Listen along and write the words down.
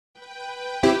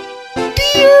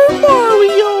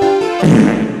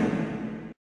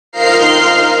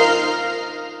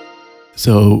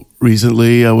So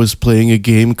recently I was playing a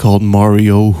game called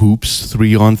Mario Hoops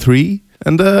 3-on-3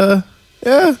 and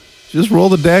yeah, just roll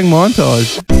the dang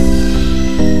montage.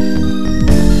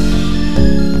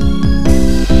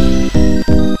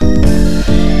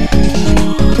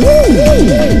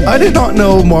 I did not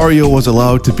know Mario was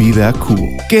allowed to be that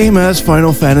cool. Game has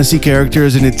Final Fantasy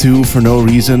characters in it too for no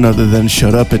reason other than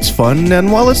shut up, it's fun,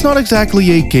 and while it's not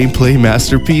exactly a gameplay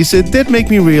masterpiece, it did make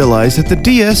me realize that the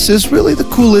DS is really the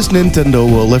coolest Nintendo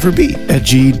will ever be.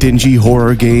 Edgy, dingy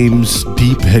horror games,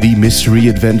 deep, heady mystery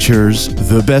adventures,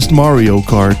 the best Mario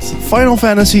Kart, Final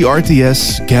Fantasy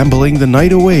RTS, gambling the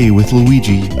night away with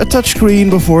Luigi, a touchscreen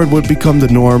before it would become the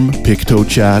norm,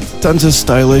 Pictochat, tons of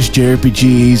stylish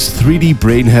JRPGs, 3D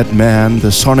Brainhead Man,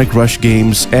 the Sonic Rush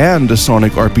games, and the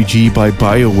Sonic RPG by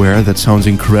BioWare that sounds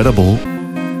incredible.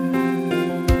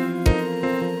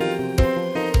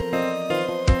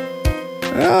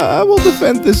 I will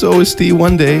defend this OST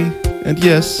one day, and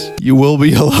yes, you will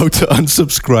be allowed to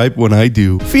unsubscribe when I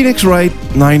do. Phoenix Wright,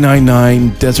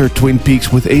 999, Desert Twin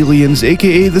Peaks with aliens,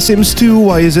 aka The Sims 2,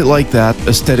 Why Is It Like That,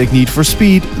 Aesthetic Need for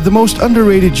Speed, the most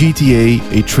underrated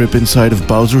GTA, a trip inside of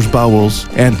Bowser's bowels,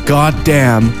 and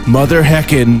goddamn, mother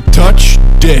heckin', touch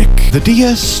dick. The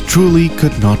DS truly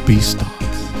could not be stopped.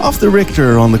 Off the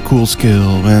Richter on the cool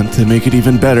skill, and to make it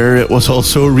even better, it was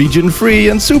also region-free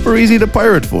and super easy to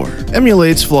pirate for.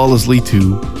 Emulates flawlessly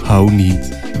too. How neat.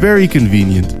 Very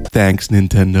convenient. Thanks,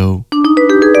 Nintendo.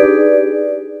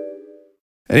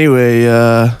 Anyway,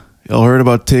 y'all heard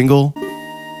about Tingle?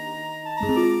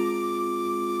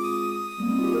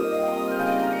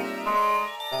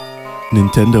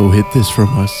 Nintendo hid this from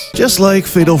us. Just like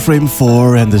Fatal Frame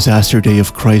 4 and Disaster Day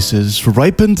of Crisis,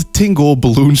 ripened Tingle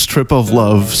Balloon Strip of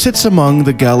Love sits among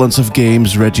the gallons of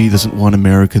games Reggie doesn't want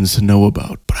Americans to know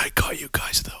about. But I got you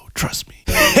guys though, trust me.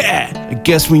 I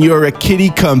guess when you're a kiddie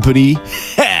company,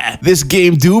 this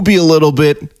game do be a little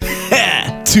bit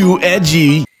too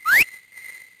edgy.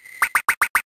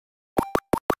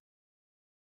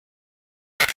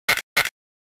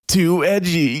 Too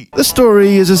edgy. The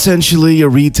story is essentially a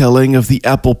retelling of the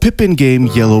Apple Pippin game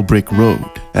Yellow Brick Road,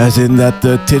 as in that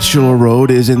the titular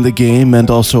road is in the game and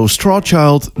also Straw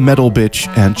Child, Metal Bitch,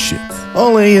 and shit.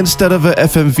 Only instead of a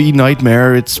FMV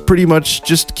nightmare, it's pretty much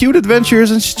just cute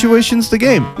adventures and situations the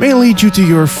game, mainly due to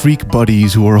your freak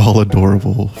buddies who are all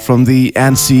adorable. From the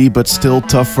antsy but still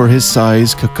tough for his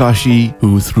size Kakashi,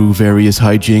 who through various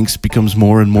hijinks becomes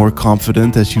more and more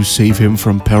confident as you save him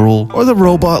from peril, or the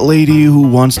robot lady who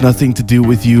wants nothing to do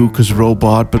with you cause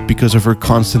robot, but because of her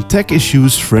constant tech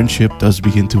issues, friendship does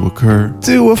begin to occur.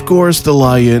 To, of course, the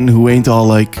lion who ain't all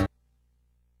like,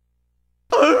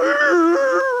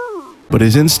 but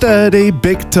is instead a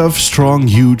big, tough, strong,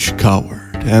 huge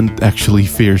coward, and actually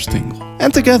fears Tingle.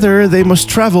 And together, they must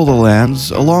travel the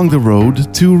lands along the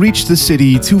road to reach the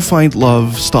city to find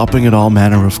love, stopping at all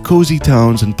manner of cozy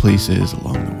towns and places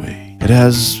along the way. It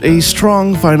has a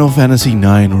strong Final Fantasy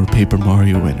IX or Paper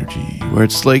Mario energy, where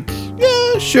it's like,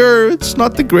 yeah, sure, it's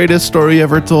not the greatest story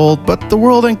ever told, but the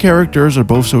world and characters are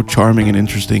both so charming and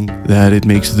interesting that it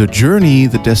makes the journey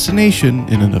the destination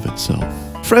in and of itself.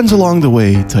 Friends along the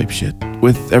way type shit,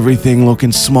 with everything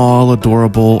looking small,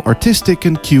 adorable, artistic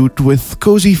and cute, with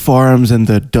cozy farms and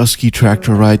the dusky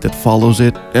tractor ride that follows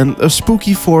it, and a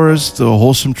spooky forest, a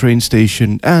wholesome train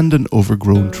station, and an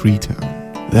overgrown tree town.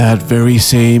 That very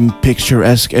same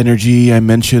picturesque energy I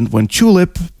mentioned when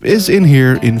Tulip is in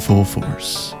here in full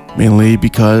force. Mainly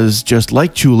because, just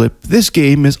like Tulip, this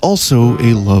game is also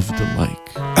a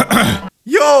love-alike.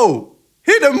 Yo!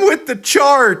 Hit him with the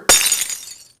chart!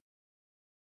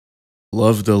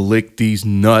 Love to lick these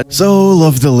nuts. So,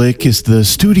 Love to Lick is the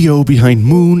studio behind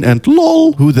Moon and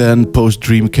LOL, who then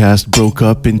post-Dreamcast broke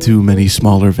up into many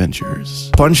smaller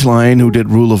ventures. Punchline, who did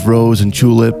Rule of Rose and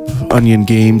Tulip, Onion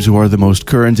Games, who are the most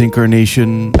current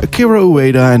incarnation, Akira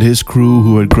Ueda and his crew,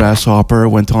 who at Grasshopper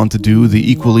went on to do the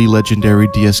equally legendary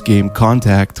DS game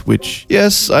Contact, which,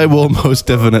 yes, I will most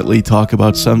definitely talk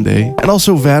about someday, and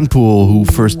also Vanpool, who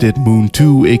first did Moon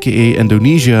 2, aka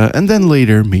Indonesia, and then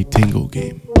later made Tingle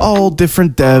Game. All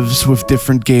different devs with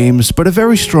different games, but a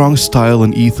very strong style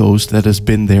and ethos that has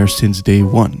been there since day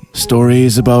one.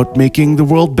 Stories about making the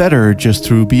world better just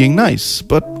through being nice,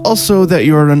 but also that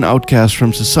you're an outcast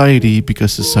from society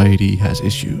because society has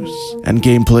issues. And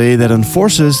gameplay that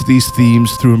enforces these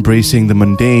themes through embracing the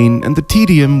mundane and the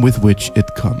tedium with which it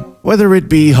comes. Whether it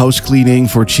be house cleaning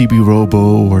for Chibi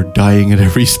Robo or dying at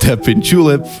every step in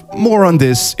Tulip, more on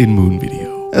this in Moon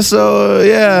video. So,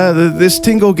 yeah, this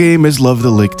Tingle game is Love the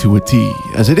Lick to a T,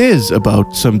 as it is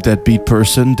about some deadbeat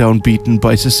person downbeaten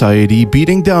by society,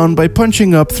 beating down by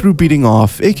punching up through beating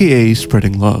off, aka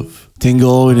spreading love.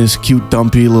 Tingle in his cute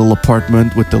dumpy little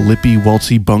apartment with the lippy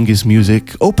waltzy bungus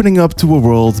music, opening up to a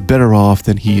world better off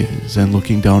than he is and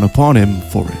looking down upon him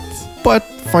for it. But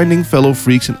finding fellow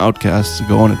freaks and outcasts to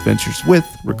go on adventures with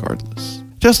regardless.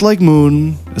 Just like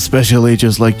Moon, especially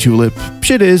just like Tulip,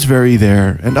 shit is very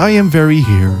there, and I am very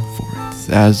here for it.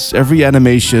 As every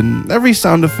animation, every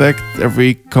sound effect,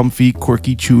 every comfy,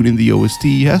 quirky tune in the OST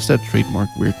has that trademark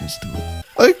weirdness to it.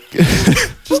 Like,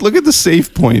 just look at the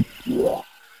save point.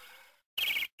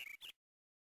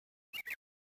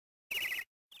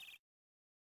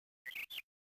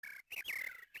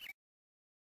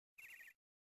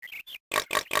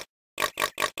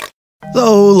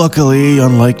 Though, luckily,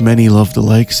 unlike many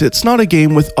love-the-likes, it's not a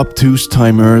game with obtuse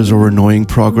timers or annoying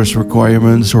progress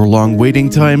requirements or long waiting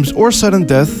times or sudden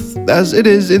death, as it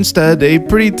is instead a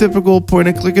pretty typical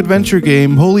point-and-click adventure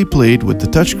game wholly played with the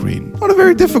touchscreen. Not a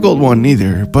very difficult one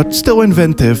either, but still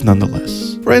inventive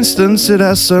nonetheless. For instance, it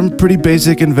has some pretty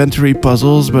basic inventory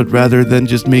puzzles, but rather than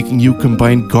just making you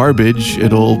combine garbage,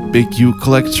 it'll make you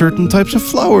collect certain types of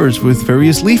flowers with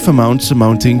various leaf amounts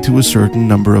amounting to a certain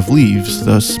number of leaves,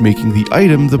 thus making the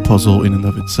item the puzzle in and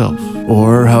of itself.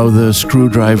 Or how the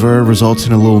screwdriver results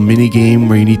in a little mini game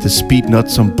where you need to speed nut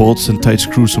some bolts and tight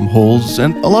screw some holes,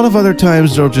 and a lot of other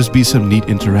times there'll just be some neat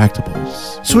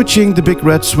interactables. Switching the big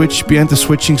red switch behind the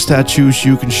switching statues,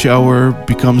 you can shower,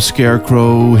 become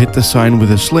Scarecrow, hit the sign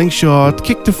with a slingshot,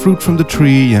 kick the fruit from the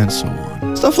tree, and so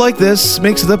on. Stuff like this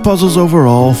makes the puzzles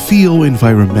overall feel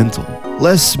environmental.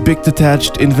 Less big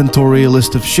detached inventory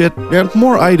list of shit, and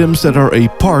more items that are a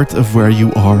part of where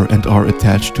you are and are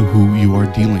attached to who you are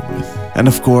dealing with. And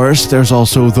of course, there's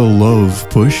also the love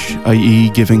push, i.e.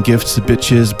 giving gifts to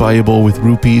bitches buyable with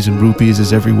rupees, and rupees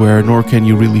is everywhere, nor can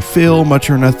you really feel much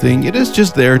or nothing, it is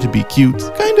just there to be cute.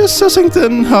 Kinda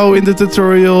Sussington how in the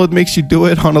tutorial it makes you do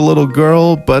it on a little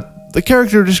girl, but the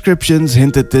character descriptions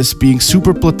hint at this being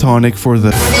super platonic for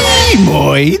the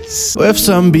Moids, with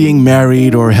some being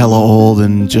married or hella old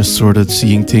and just sort of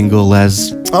seeing Tingle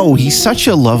as, oh, he's such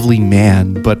a lovely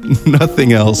man, but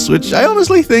nothing else, which I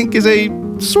honestly think is a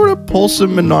sort of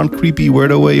wholesome and non-creepy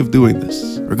weirdo way of doing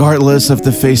this. Regardless of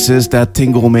the faces that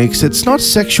Tingle makes, it's not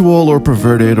sexual or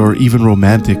perverted or even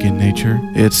romantic in nature.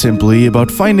 It's simply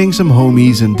about finding some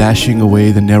homies and dashing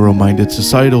away the narrow-minded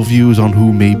societal views on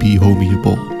who may be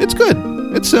homieable. It's good.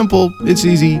 It's simple, it's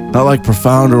easy, not like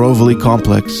profound or overly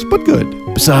complex, but good.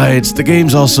 Besides, the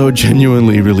game's also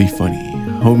genuinely really funny.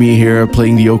 Homie here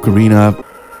playing the ocarina.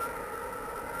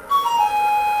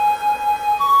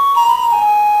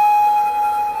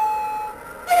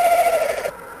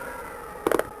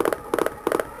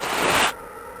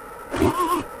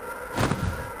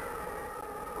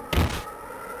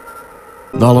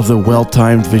 All of the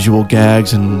well-timed visual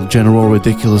gags and general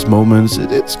ridiculous moments,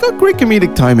 it's got great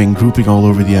comedic timing grouping all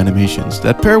over the animations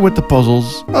that pair with the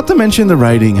puzzles, not to mention the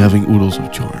writing having oodles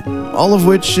of charm. All of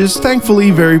which is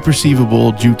thankfully very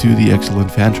perceivable due to the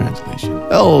excellent fan translation.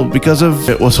 Hell, because of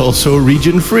it was also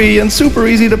region-free and super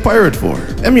easy to pirate for.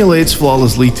 Emulates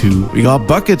flawlessly too. We got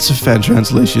buckets of fan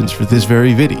translations for this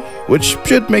very video, which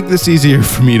should make this easier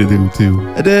for me to do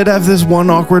too. I did have this one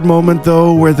awkward moment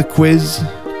though where the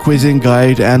quizzing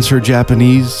guide answer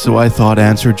Japanese, so I thought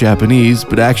answer Japanese,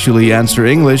 but actually answer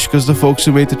English because the folks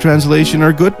who made the translation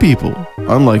are good people.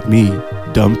 Unlike me,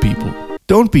 dumb people.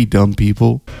 Don't be dumb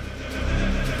people.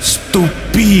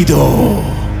 Stupido.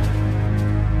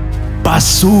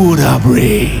 Basura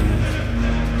brain.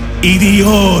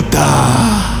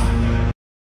 Idiota.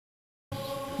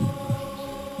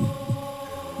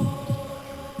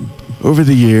 Over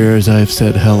the years, I've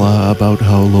said hella about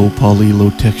how low poly, low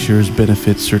textures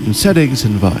benefit certain settings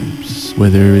and vibes,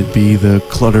 whether it be the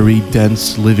cluttery,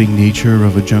 dense living nature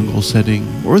of a jungle setting,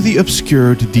 or the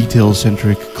obscured,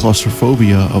 detail-centric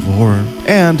claustrophobia of horror,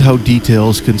 and how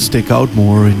details can stick out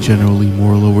more in generally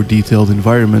more lower detailed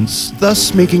environments,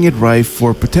 thus making it rife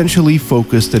for potentially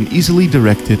focused and easily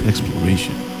directed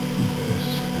exploration.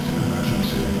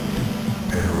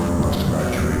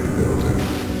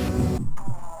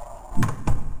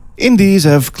 Indies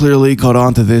have clearly caught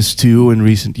on to this too in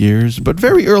recent years, but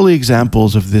very early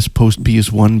examples of this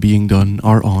post-PS1 being done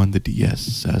are on the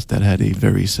DS, as that had a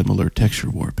very similar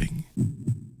texture warping.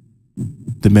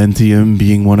 Dementium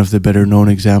being one of the better known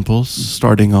examples,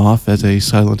 starting off as a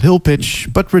Silent Hill pitch,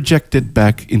 but rejected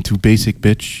back into basic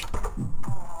bitch.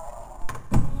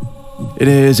 It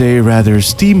is a rather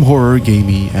steam horror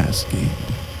gamey ass game.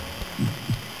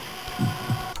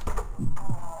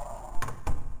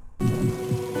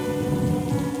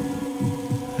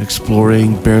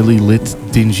 Exploring barely lit,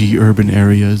 dingy urban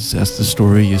areas as the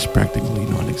story is practically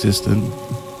non-existent.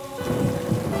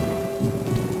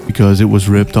 because it was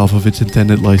ripped off of its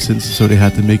intended license, so they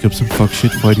had to make up some fuck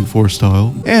shit Fighting Force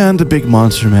style. And the big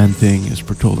Monster Man thing is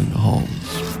patrolling the halls.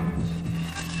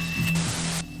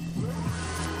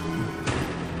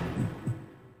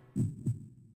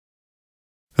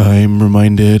 I'm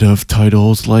reminded of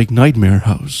titles like Nightmare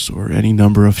House or any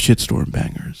number of shitstorm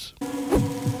bangers.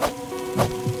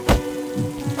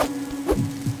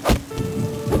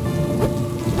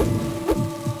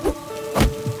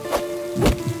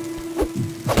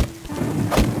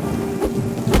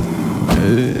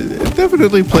 It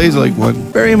definitely plays like one.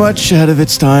 Very much ahead of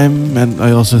its time, and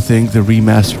I also think the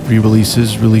remastered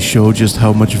re-releases really show just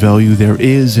how much value there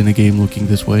is in a game looking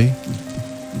this way.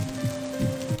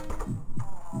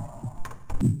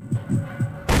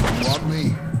 Want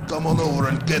me? Come on over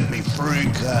and get me free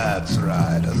cats,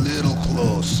 right? A little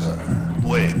closer.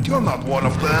 Wait, you're not one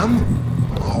of them?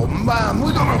 Oh man,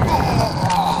 we're gonna go.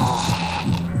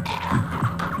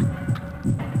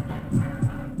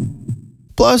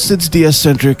 Plus, it's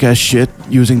DS-centric as shit,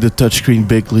 using the touchscreen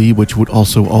bigly, which would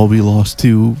also all be lost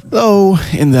too. Though,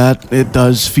 in that, it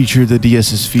does feature the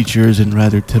DS's features in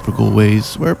rather typical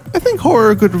ways, where I think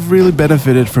horror could have really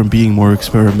benefited from being more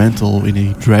experimental in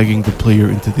a dragging the player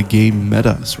into the game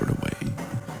meta sort of way.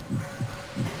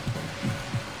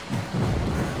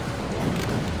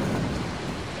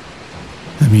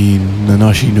 I mean,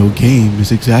 Nanashi no Game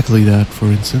is exactly that, for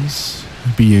instance.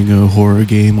 Being a horror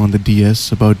game on the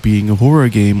DS about being a horror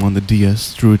game on the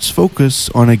DS through its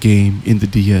focus on a game in the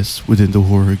DS within the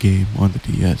horror game on the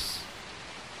DS.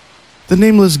 The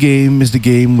Nameless Game is the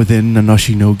game within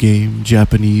Nanashi no Game,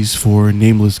 Japanese for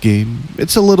Nameless Game.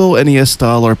 It's a little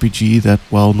NES-style RPG that,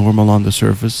 while normal on the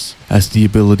surface, has the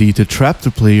ability to trap the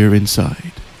player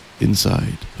inside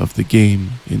of the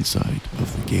game, inside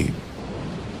of the game.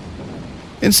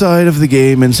 Inside of the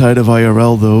game, inside of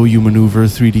IRL though, you maneuver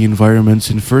 3D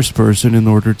environments in first person in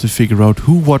order to figure out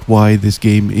who, what, why this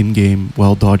game in-game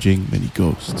while dodging many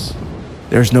ghosts.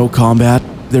 There's no combat,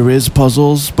 there is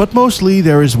puzzles, but mostly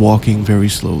there is walking very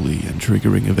slowly and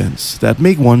triggering events that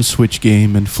make one switch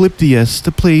game and flip DS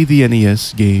to play the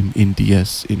NES game in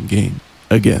DS in-game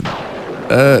again.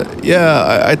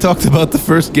 I talked about the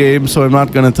first game, so I'm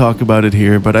not gonna talk about it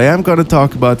here, but I am gonna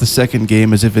talk about the second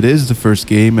game as if it is the first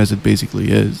game, as it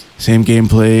basically is. Same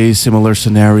gameplay, similar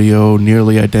scenario,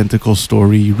 nearly identical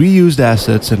story, reused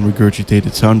assets and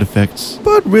regurgitated sound effects,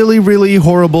 but really, really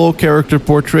horrible character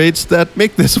portraits that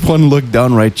make this one look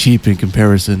downright cheap in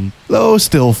comparison. Though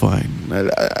still fine.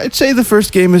 I'd say the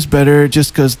first game is better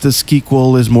just cause the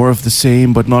sequel is more of the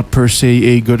same but not per se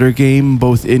a gooder game,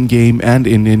 both in-game and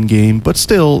in-game, but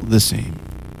still the same.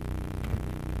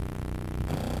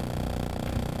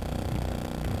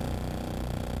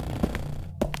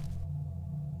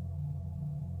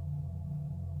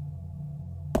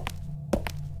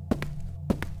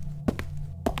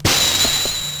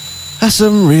 Has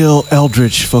some real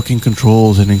eldritch fucking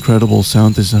controls and incredible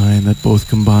sound design that both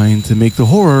combine to make the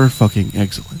horror fucking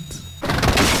excellent.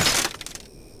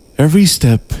 Every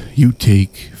step you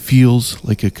take feels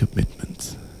like a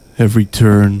commitment. Every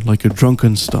turn like a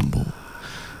drunken stumble.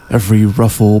 Every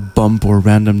ruffle, bump, or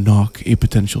random knock a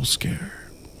potential scare.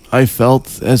 I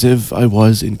felt as if I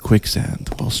was in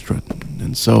quicksand while strutting,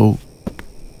 and so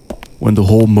when the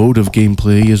whole mode of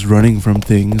gameplay is running from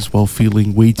things while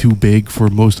feeling way too big for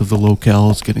most of the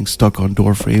locales, getting stuck on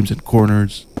door frames and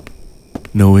corners,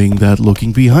 knowing that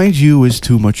looking behind you is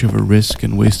too much of a risk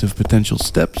and waste of potential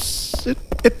steps, it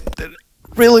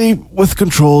really, with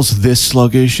controls this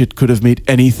sluggish, it could have made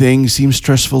anything seem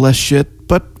stressful as shit,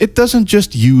 but it doesn't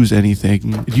just use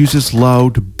anything. It uses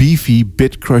loud, beefy,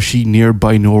 bit-crushy near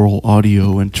binaural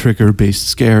audio and trigger-based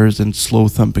scares and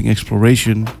slow-thumping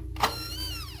exploration,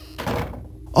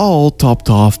 all topped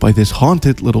off by this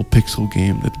haunted little pixel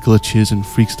game that glitches and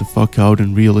freaks the fuck out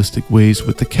in realistic ways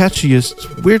with the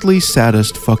catchiest, weirdly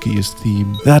saddest, fuckiest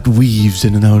theme that weaves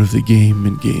in and out of the game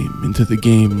and game into the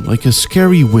game like a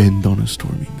scary wind on a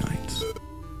stormy night.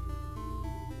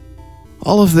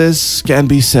 All of this can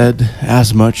be said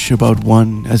as much about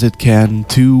 1 as it can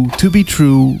 2 to be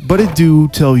true, but it do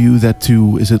tell you that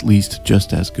 2 is at least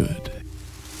just as good.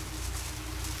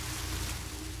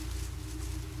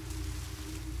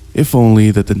 If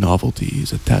only that the novelty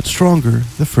is a tad stronger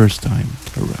the first time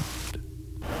around.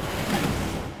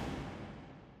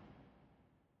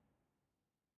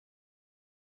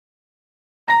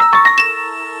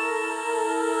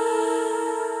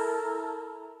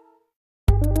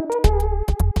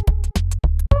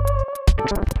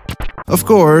 Of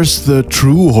course, the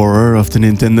true horror of the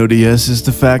Nintendo DS is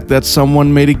the fact that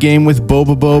someone made a game with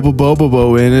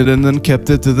Bobo in it and then kept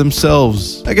it to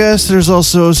themselves. I guess there's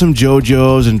also some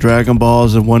JoJo's and Dragon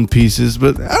Balls and One Pieces,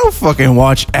 but I don't fucking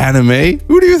watch anime.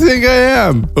 Who do you think I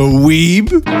am? A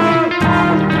weeb?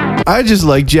 I just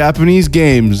like Japanese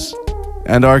games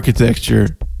and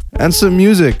architecture and some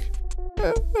music.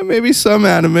 Maybe some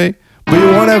anime. But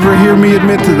you won't ever hear me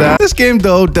admit to that. This game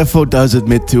though, defo does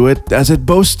admit to it, as it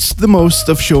boasts the most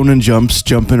of Shonen Jumps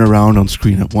jumping around on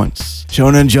screen at once.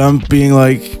 Shonen Jump being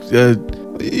like,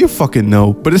 you fucking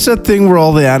know. But it's that thing where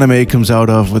all the anime comes out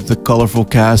of, with the colorful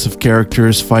cast of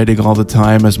characters fighting all the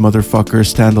time as motherfuckers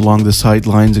stand along the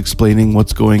sidelines explaining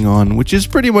what's going on, which is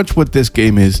pretty much what this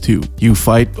game is too. You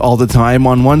fight all the time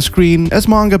on one screen, as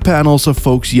manga panels of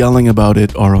folks yelling about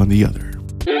it are on the other.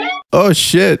 Oh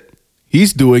shit.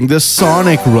 He's doing the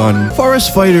Sonic run.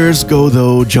 Forest Fighters Go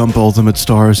Though Jump Ultimate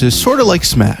Stars is sorta like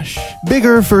Smash.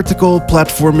 Bigger vertical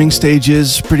platforming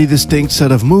stages, pretty distinct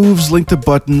set of moves, linked to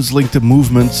buttons, linked to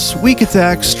movements, weak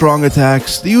attacks, strong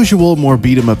attacks, the usual more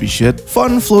beat 'em uppy shit,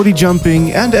 fun floaty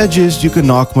jumping, and edges you can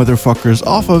knock motherfuckers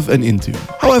off of and into.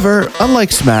 However,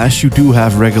 unlike Smash, you do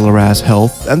have regular ass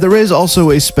health, and there is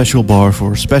also a special bar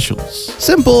for specials.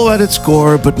 Simple at its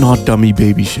core, but not dummy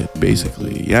baby shit,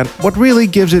 basically. And what really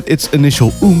gives it its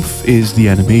initial oomph is the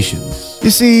animations.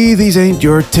 You see, these ain't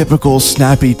your typical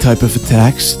snappy type of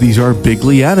attacks, these are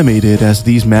bigly animated as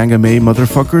these manga-mei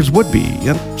motherfuckers would be,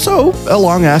 and so a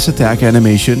long-ass attack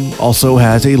animation also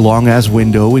has a long-ass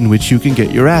window in which you can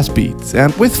get your ass beat,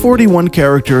 and with 41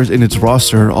 characters in its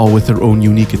roster, all with their own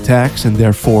unique attacks and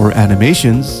therefore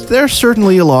animations, there's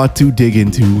certainly a lot to dig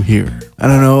into here. I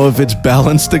don't know if it's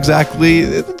balanced exactly,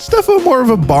 it's definitely more of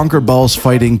a bonker balls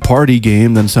fighting party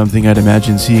game than something I'd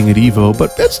imagine seeing at EVO,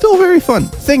 but it's still very fun.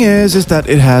 Thing is that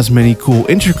it has many cool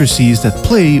intricacies that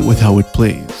play with how it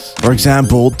plays. For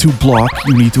example, to block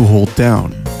you need to hold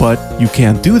down, but you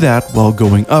can't do that while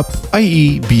going up,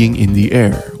 i.e. being in the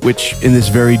air, which in this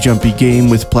very jumpy game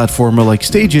with platformer-like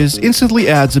stages instantly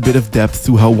adds a bit of depth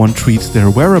to how one treats their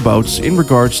whereabouts in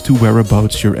regards to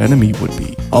whereabouts your enemy would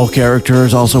be. All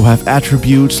characters also have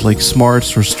attributes like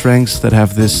smarts or strengths that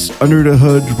have this under the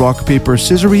hood rock paper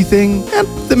scissory thing, and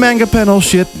the manga panel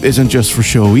shit isn't just for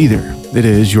show either. It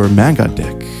is your manga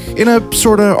deck. In a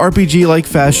sorta RPG-like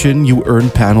fashion, you earn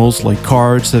panels like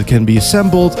cards that can be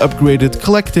assembled, upgraded,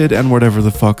 collected, and whatever the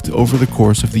fuck over the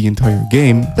course of the entire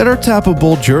game that are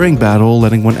tappable during battle,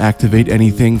 letting one activate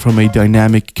anything from a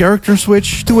dynamic character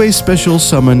switch to a special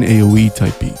summon AoE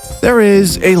type beat. There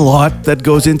is a lot that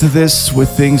goes into this, with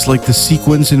things like the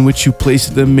sequence in which you place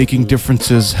them making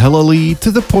differences hellally, to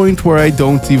the point where I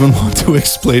don't even want to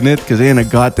explain it, because ain't a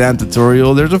goddamn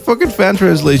tutorial. There's a fucking fan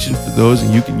translation for those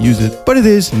and you can use it, but it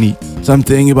is neat.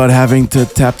 Something about having to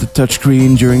tap the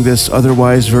touchscreen during this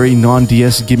otherwise very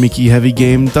non-DS gimmicky heavy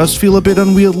game does feel a bit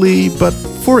unwieldy, but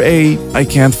for A, I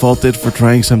can't fault it for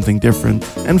trying something different,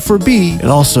 and for B, it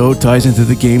also ties into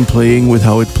the game playing with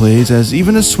how it plays, as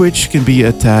even a switch can be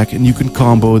attack and you can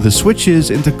combo the switches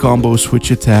into combo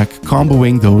switch attack,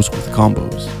 comboing those with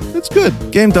combos. It's good.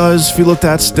 Game does feel a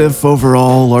tad stiff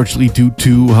overall, largely due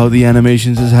to how the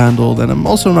animations is handled, and I'm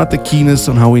also not the keenest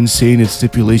on how insane its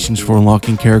stipulations for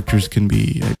unlocking characters can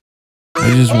be. I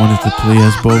just wanted to play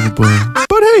as Bobo.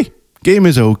 But hey, game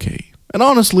is okay. And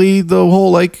honestly, the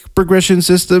whole progression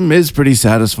system is pretty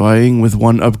satisfying, with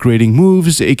one upgrading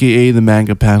moves, aka the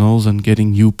manga panels, and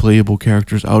getting new playable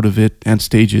characters out of it and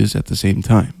stages at the same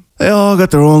time. They all got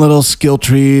their own little skill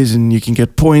trees, and you can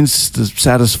get points to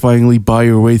satisfyingly buy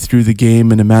your way through the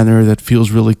game in a manner that feels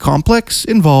really complex,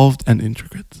 involved, and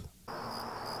intricate.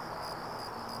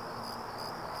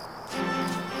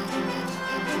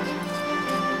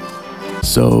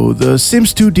 So, The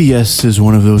Sims 2 DS is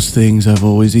one of those things I've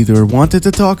always either wanted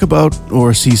to talk about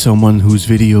or see someone whose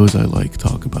videos I like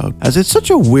talk about, as it's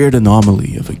such a weird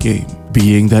anomaly of a game,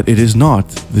 being that it is not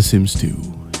The Sims 2.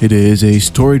 It is a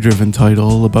story-driven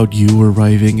title about you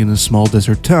arriving in a small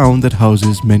desert town that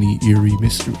houses many eerie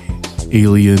mysteries.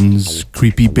 Aliens,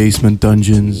 creepy basement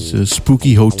dungeons, a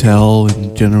spooky hotel,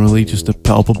 and generally just a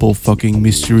palpable fucking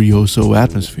mysterioso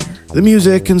atmosphere. The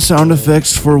music and sound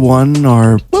effects, for one,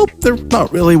 are, well, they're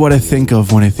not really what I think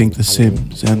of when I think The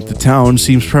Sims, and the town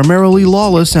seems primarily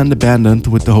lawless and abandoned,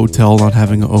 with the hotel not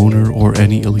having an owner or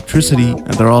any electricity,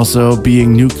 and there also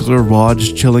being nuclear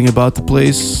rods chilling about the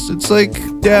place. It's like,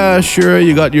 yeah, sure,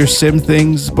 you got your Sim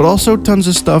things, but also tons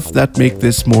of stuff that make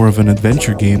this more of an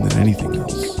adventure game than anything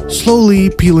else. Slowly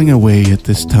peeling away at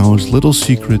this town's little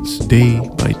secrets day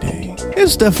by day.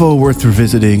 it's defo worth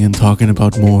revisiting and talking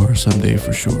about more someday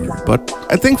for sure. But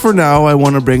I think for now I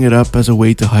want to bring it up as a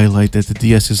way to highlight that the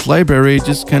DS's library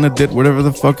just kinda did whatever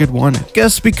the fuck it wanted.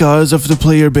 Guess because of the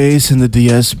player base and the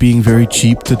DS being very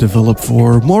cheap to develop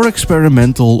for, more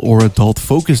experimental or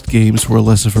adult-focused games were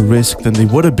less of a risk than they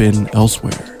would have been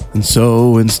elsewhere. And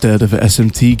so, instead of an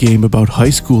SMT game about high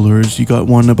schoolers, you got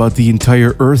one about the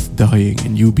entire Earth dying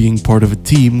and you being part of a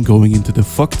team going into the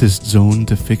fucktest zone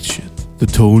to fix shit. The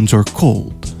tones are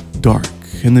cold, dark,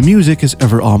 and the music is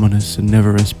ever ominous and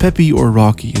never as peppy or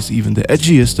rocky as even the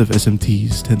edgiest of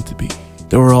SMTs tend to be.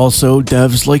 There were also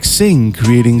devs like Sing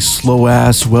creating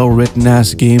slow-ass,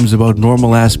 well-written-ass games about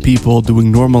normal-ass people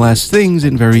doing normal-ass things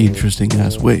in very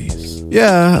interesting-ass ways.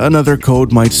 Yeah, another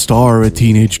code might star a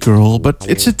teenage girl, but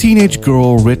it's a teenage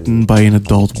girl written by an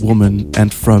adult woman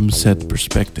and from said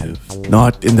perspective.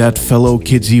 Not in that fellow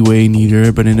kidsy way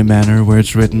neither, but in a manner where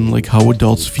it's written like how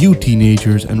adults view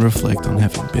teenagers and reflect on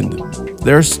having been them.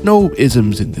 There's no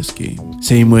isms in this game,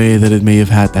 same way that it may have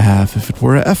had to have if it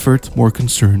were an effort more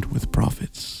concerned with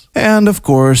profits. And of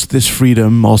course, this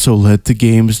freedom also led to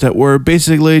games that were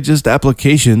basically just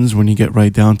applications when you get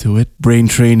right down to it. Brain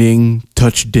training,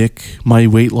 touch dick, my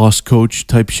weight loss coach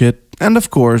type shit, and of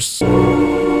course...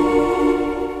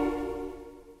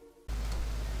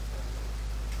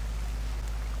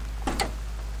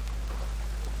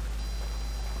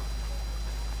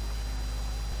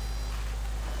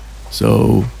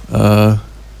 So,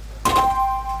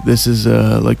 this is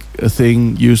like a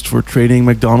thing used for training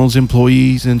McDonald's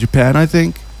employees in Japan, I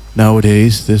think.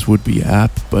 Nowadays, this would be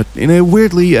apt, but in a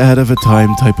weirdly ahead of a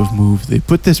time type of move, they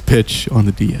put this pitch on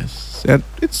the DS, and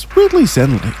it's weirdly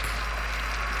zen-like.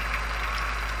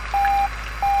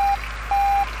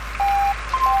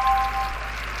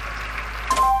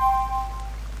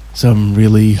 Some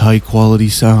really high quality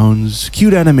sounds,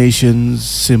 cute animations,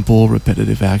 simple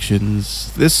repetitive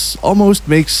actions. This almost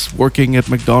makes working at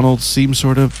McDonald's seem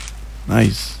sort of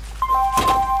nice.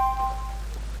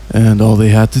 And all they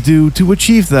had to do to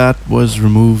achieve that was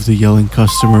remove the yelling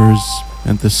customers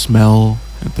and the smell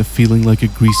and the feeling like a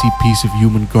greasy piece of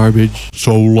human garbage.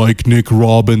 So like Nick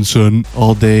Robinson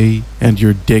all day, and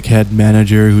your dickhead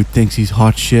manager who thinks he's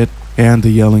hot shit, and the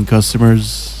yelling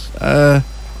customers.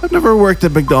 I've never worked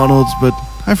at McDonald's, but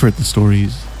I've heard the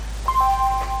stories.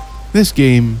 This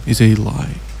game is a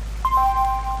lie.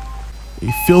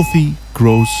 A filthy,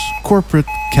 gross, corporate,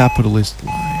 capitalist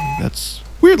lie that's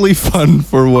weirdly fun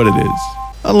for what it is.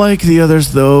 Unlike the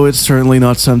others though, it's certainly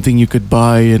not something you could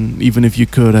buy, and even if you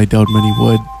could, I doubt many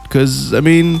would. Cause, I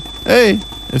mean, hey,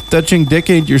 if touching dick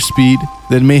ain't your speed,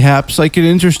 then mayhaps I can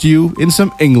interest you in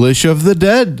some English of the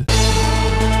Dead.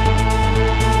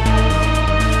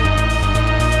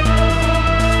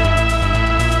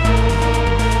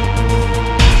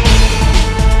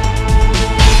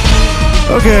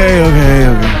 Okay.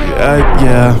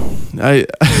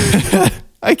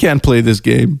 I can't play this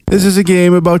game. This is a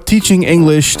game about teaching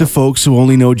English to folks who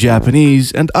only know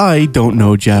Japanese, and I don't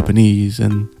know Japanese,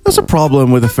 and that's a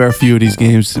problem with a fair few of these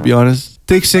games, to be honest.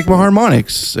 Take Sigma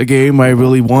Harmonics, a game I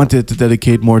really wanted to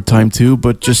dedicate more time to,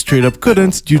 but just straight up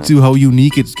couldn't due to how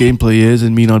unique its gameplay is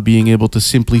and me not being able to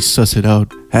simply suss it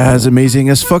out. Has amazing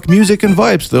as fuck music and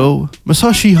vibes though.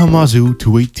 Masashi Hamazu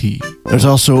to a T. There's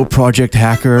also Project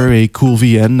Hacker, a cool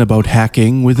VN about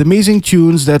hacking with amazing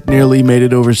tunes that nearly made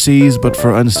it overseas but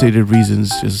for unstated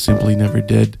reasons just simply never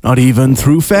did. Not even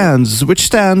through fans, which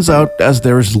stands out as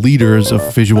there's leaders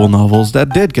of visual novels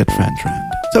that did get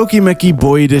fan-tranned. Tokimeki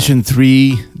Boy Edition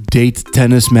 3, Date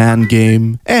Tennis Man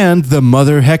game, and the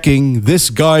mother-hecking This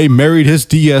Guy Married His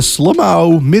DS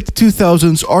Lamau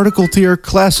mid-2000s article tier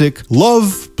classic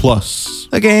Love Plus.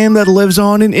 A game that lives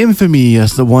on in infamy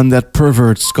as the one that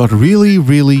perverts got really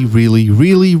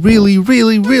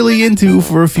into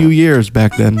for a few years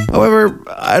back then. However,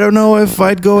 I don't know if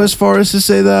I'd go as far as to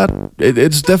say that.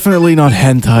 It's definitely not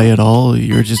hentai at all.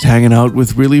 You're just hanging out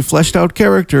with really fleshed out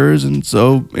characters, and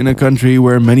so in a country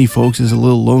where many folks is a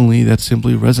little lonely, that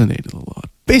simply resonated a lot.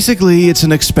 Basically, it's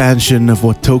an expansion of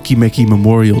what Tokimeki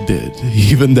Memorial did,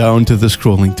 even down to the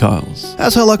scrolling tiles.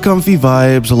 Has hella comfy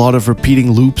vibes, a lot of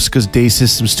repeating loops cause day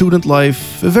system student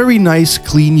life, a very nice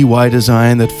clean UI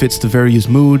design that fits the various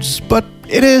moods, but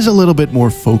it is a little bit more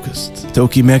focused.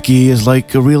 Tokimeki is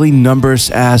like a really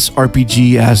numbers-ass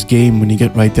RPG-ass game when you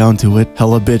get right down to it.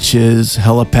 Hella bitches,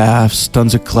 hella paths,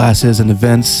 tons of classes and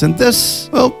events, and this,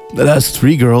 well, it has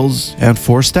 3 girls and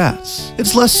 4 stats.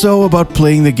 It's less so about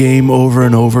playing the game over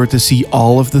and over to see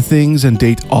all of the things and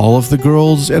date all of the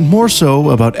girls, and more so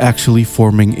about actually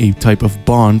forming a type of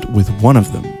bond with one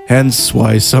of them. Hence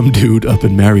why some dude up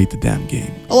and married the damn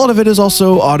game. A lot of it is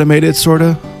also automated,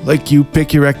 sorta. Like you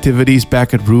pick your activities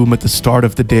back at room at the start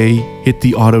of the day, hit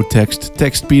the auto text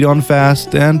speed on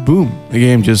fast, and boom, the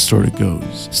game just sort of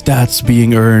goes. Stats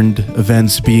being earned,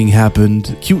 events being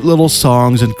happened, cute little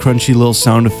songs and crunchy little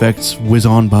sound effects whiz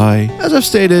on by. As I've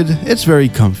stated, it's very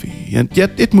comfy, and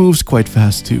yet it moves quite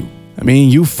fast too. I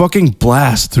mean, you fucking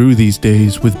blast through these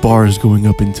days with bars going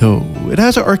up in tow. It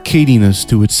has an arcadiness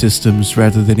to its systems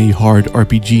rather than a hard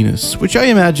RPGness, which I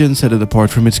imagine set it apart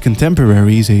from its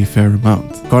contemporaries a fair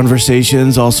amount.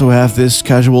 Conversations also have this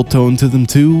casual tone to them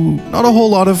too. Not a whole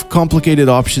lot of complicated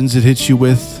options it hits you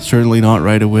with, certainly not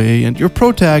right away, and your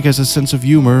protag has a sense of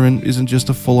humor and isn't just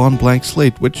a full-on blank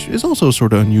slate, which is also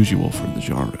sort of unusual for the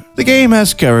genre. The game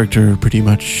has character, pretty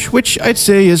much, which I'd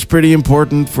say is pretty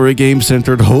important for a game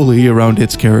centered wholly around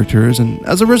its characters, and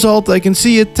as a result I can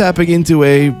see it tapping into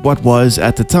what was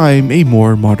at the time a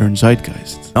more modern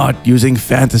zeitgeist. Not using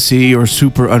fantasy or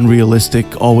super unrealistic,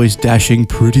 always dashing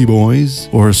pretty boys,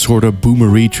 or sort of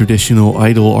boomery traditional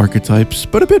idol archetypes,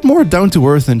 but a bit more down to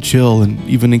earth and chill, and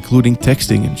even including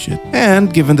texting and shit.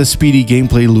 And given the speedy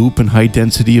gameplay loop and high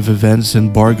density of events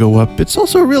and bar go up, it's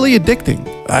also really addicting.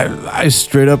 I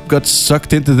straight up got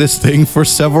sucked into this thing for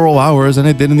several hours and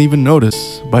I didn't even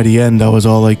notice. By the end I was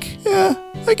all like, yeah,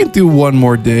 I can do one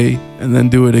more day, and then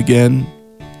do it again,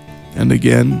 and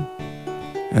again,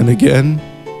 and again,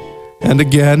 and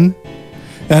again,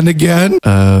 and again.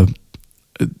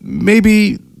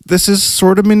 Maybe this is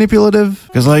sort of manipulative,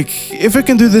 because like, if it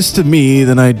can do this to me,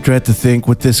 then I dread to think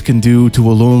what this can do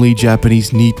to a lonely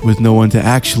Japanese NEET with no one to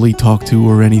actually talk to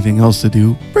or anything else to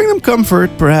do. Bring them comfort,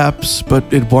 perhaps, but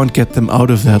it won't get them out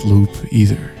of that loop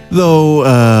either.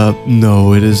 Though,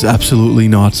 no, it is absolutely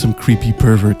not some creepy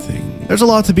pervert thing. There's a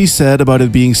lot to be said about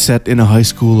it being set in a high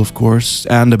school, of course,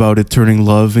 and about it turning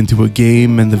love into a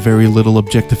game and the very little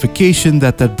objectification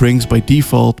that brings by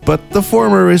default, but the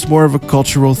former is more of a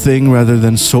cultural thing rather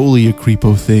than solely a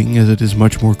creepo thing, as it is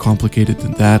much more complicated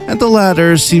than that, and the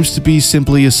latter seems to be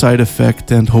simply a side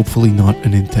effect and hopefully not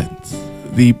an intent.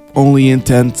 The only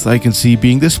intent I can see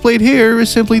being displayed here is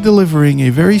simply delivering a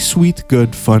very sweet,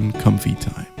 good, fun, comfy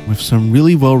time. With some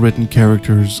really well-written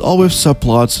characters, all with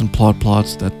subplots and plot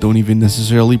plots that don't even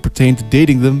necessarily pertain to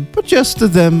dating them, but just to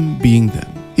them being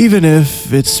them. Even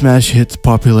if its smash hit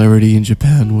popularity in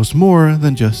Japan was more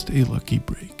than just a lucky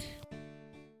break.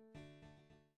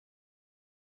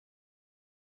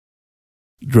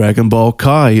 Dragon Ball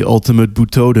Kai Ultimate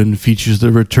Butoden features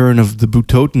the return of the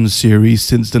Butoden series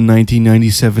since the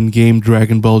 1997 game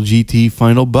Dragon Ball GT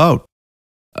Final Bout.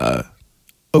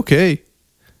 Okay.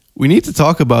 We need to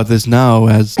talk about this now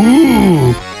as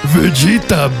ooh,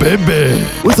 Vegeta baby!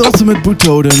 With Ultimate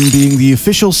Butoden being the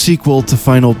official sequel to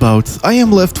Final Bout, I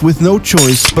am left with no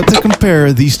choice but to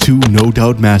compare these two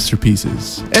no-doubt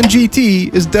masterpieces. And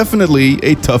GT is definitely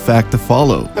a tough act to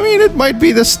follow. I mean, it might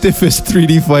be the stiffest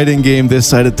 3D fighting game this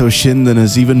side of Toshinden,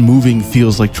 as even moving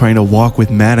feels like trying to walk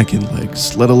with mannequin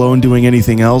legs, let alone doing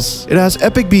anything else. It has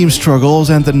epic beam struggles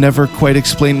and the never quite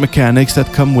explained mechanics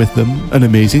that come with them, an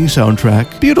amazing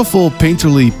soundtrack, beautiful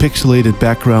painterly pixelated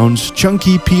backgrounds,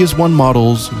 chunky PS1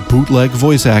 models, bootleg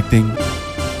voice acting,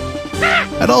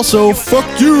 and also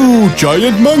fuck you,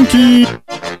 giant monkey!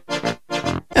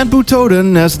 And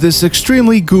Butoden has this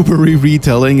extremely goobery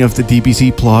retelling of the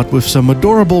DBZ plot with some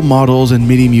adorable models and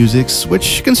MIDI musics,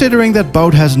 which, considering that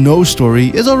Bout has no story,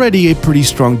 is already a pretty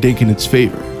strong dink in its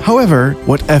favor. However,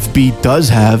 what FB does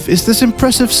have is this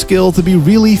impressive skill to be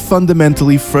really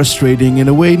fundamentally frustrating in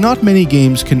a way not many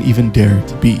games can even dare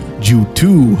to be, due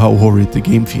to how horrid the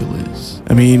game feel is.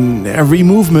 I mean, every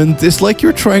movement is like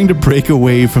you're trying to break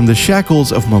away from the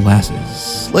shackles of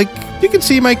molasses. Like, you can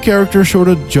see my character sort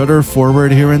of judder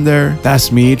forward here and there.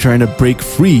 That's me trying to break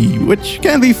free, which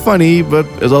can be funny, but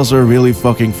is also really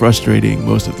fucking frustrating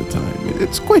most of the time.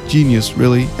 It's quite genius,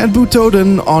 really. And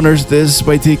Butoden honors this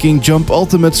by taking Jump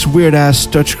Ultimate's weird-ass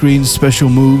touchscreen special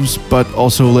moves, but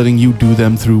also letting you do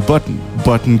them through button.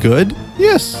 Button good?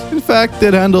 Yes, in fact,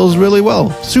 it handles really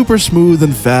well. Super smooth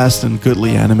and fast and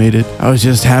goodly animated. I was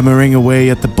just hammering away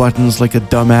at the buttons like a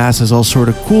dumbass as all sort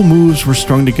of cool moves were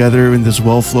strung together in this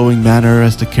well-flowing manner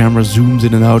as the camera zooms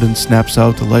in and out and snaps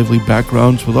out the lively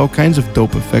backgrounds with all kinds of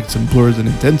dope effects and blurs and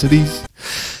intensities.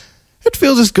 It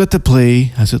feels as good to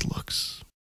play as it looks.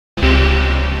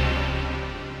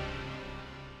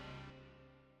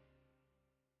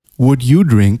 Would you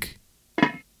drink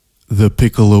the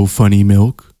Piccolo Funny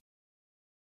Milk?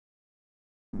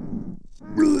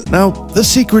 Now, the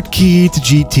secret key to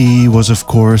GT was of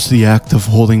course the act of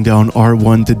holding down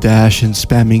R1 to dash and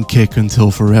spamming kick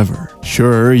until forever.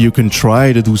 Sure, you can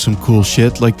try to do some cool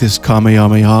shit like this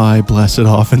Kamehameha I blasted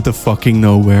off into fucking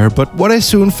nowhere, but what I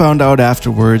soon found out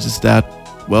afterwards is that,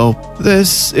 Well,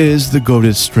 this is the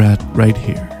goated strat right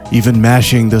here. Even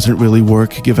mashing doesn't really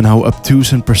work given how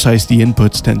obtuse and precise the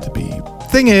inputs tend to be.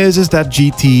 Thing is that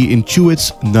GT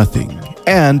intuits nothing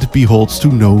and beholds to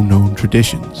no known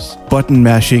traditions. Button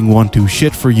mashing won't do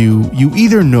shit for you, you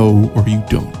either know or you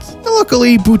don't.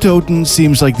 Luckily, Butoten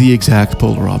seems like the exact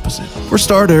polar opposite. For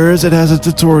starters, it has a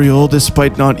tutorial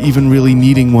despite not even really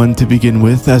needing one to begin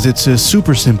with, as it's a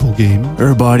super simple game.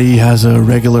 Her body has a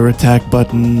regular attack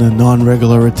button, a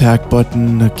non-regular attack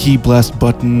button, a key blast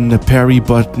button, a parry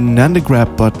button, and a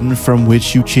grab button from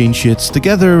which you chain shits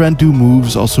together and do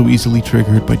moves also easily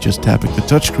triggered by just tapping the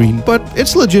touchscreen, but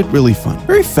it's legit really fun.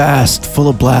 Very fast, full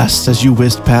of blasts as you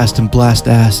whisk past and blast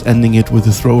ass, ending it with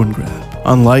a throw and grab.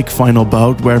 Unlike Final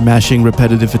Bout, where mashing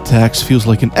repetitive attacks feels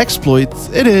like an exploit,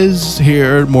 it is,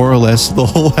 here, more or less, the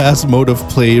whole ass mode of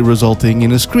play resulting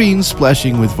in a screen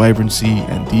splashing with vibrancy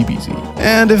and DBZ.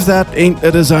 And if that ain't a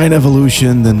design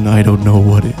evolution, then I don't know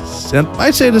what is. And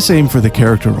I'd say the same for the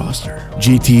character roster.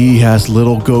 GT has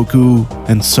Little Goku,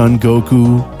 and Son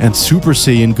Goku, and Super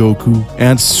Saiyan Goku,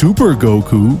 and Super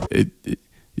Goku.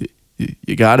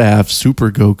 You gotta have Super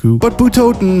Goku. But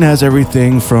Butoten has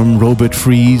everything from Robot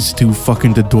Freeze to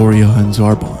fucking Dodoria and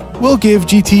Zarbon. We'll give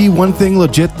GT one thing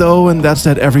legit though, and that's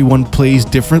that everyone plays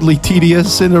differently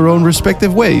tedious in their own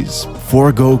respective ways.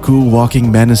 For Goku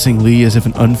walking menacingly as if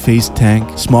an unfazed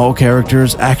tank, small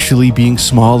characters actually being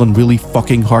small and really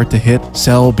fucking hard to hit,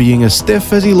 Cell being as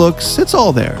stiff as he looks, it's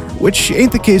all there. Which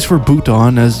ain't the case for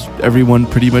Buton, as everyone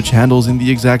pretty much handles in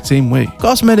the exact same way.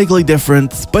 Cosmetically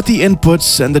different, but the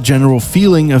inputs and the general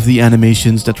feeling of the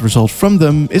animations that result from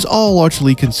them is all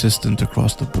largely consistent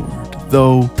across the board.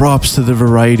 Though, props to the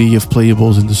variety of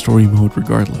playables in the story mode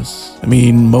regardless. I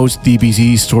mean, most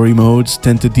DBZ story modes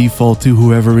tend to default to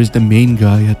whoever is the main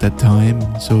guy at that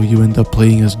time, so you end up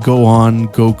playing as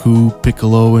Gohan, Goku,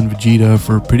 Piccolo, and Vegeta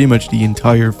for pretty much the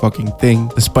entire fucking thing,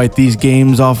 despite these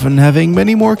games often having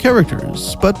many more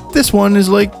characters. But this one is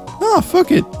like, ah,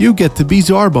 fuck it, you get to be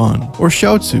Zarbon, or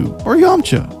Shiaotsu, or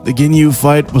Yamcha. The Ginyu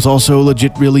fight was also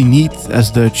legit really neat,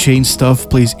 as the chain stuff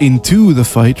plays into the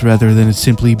fight rather than it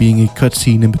simply being a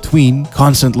cutscene in between,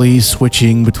 constantly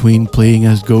switching between playing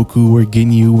as Goku or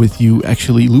Ginyu with you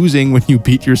actually losing when you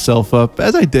beat yourself up,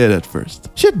 as I did at first.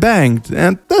 Shit banged,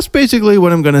 and that's basically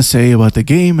what I'm gonna say about the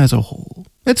game as a whole.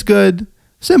 It's good,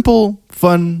 simple,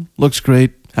 fun, looks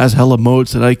great, has hella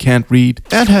modes that I can't read,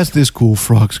 and has this cool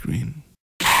frog screen.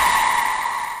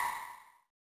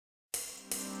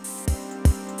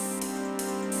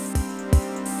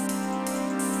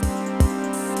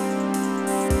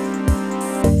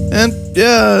 And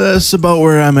yeah, that's about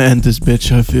where I'm gonna end this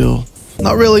bitch, I feel.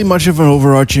 Not really much of an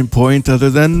overarching point other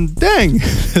than, dang,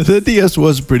 the DS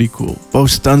was pretty cool.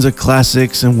 Boasts tons of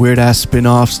classics and weird-ass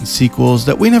spin-offs and sequels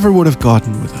that we never would have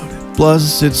gotten without it.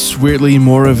 Plus, it's weirdly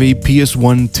more of a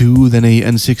PS1 2 than a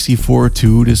N64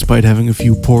 2 despite having a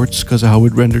few ports because of how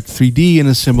it rendered 3D in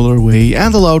a similar way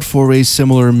and allowed for a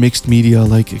similar mixed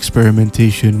media-like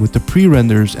experimentation with the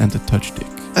pre-renders and the touch stick.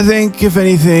 I think, if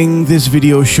anything, this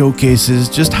video showcases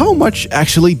just how much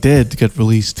actually did get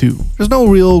released too. There's no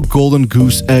real golden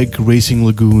goose egg racing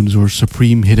lagoons or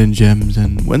supreme hidden gems,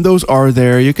 and when those are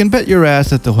there, you can bet your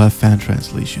ass that they'll have fan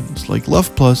translations, like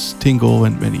Love Plus, Tingle,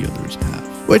 and many others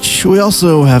have. Which we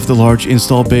also have the large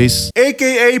install base,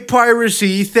 aka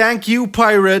piracy, thank you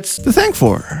pirates, to thank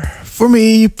for. For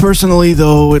me, personally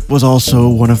though, it was also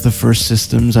one of the first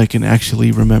systems I can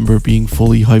actually remember being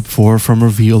fully hyped for from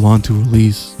reveal on to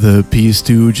release. The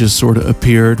PS2 just sorta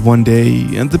appeared one day,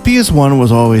 and the PS1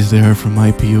 was always there from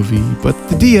my POV, but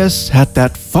the DS had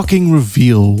that fucking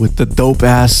reveal with the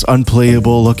dope-ass,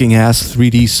 unplayable looking-ass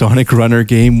 3D Sonic Runner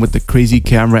game with the crazy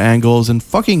camera angles and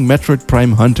fucking Metroid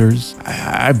Prime Hunters.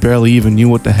 I barely even knew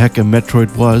what the heck a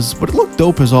Metroid was, but it looked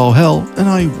dope as all hell, and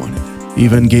I wanted it.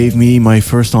 Even gave me my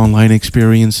first online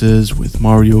experiences with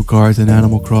Mario Kart and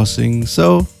Animal Crossing,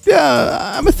 so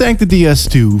yeah, I'ma thank the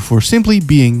DS2 for simply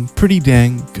being pretty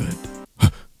dang good.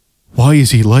 Why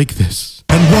is he like this?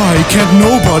 And why can't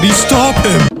nobody stop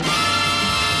him?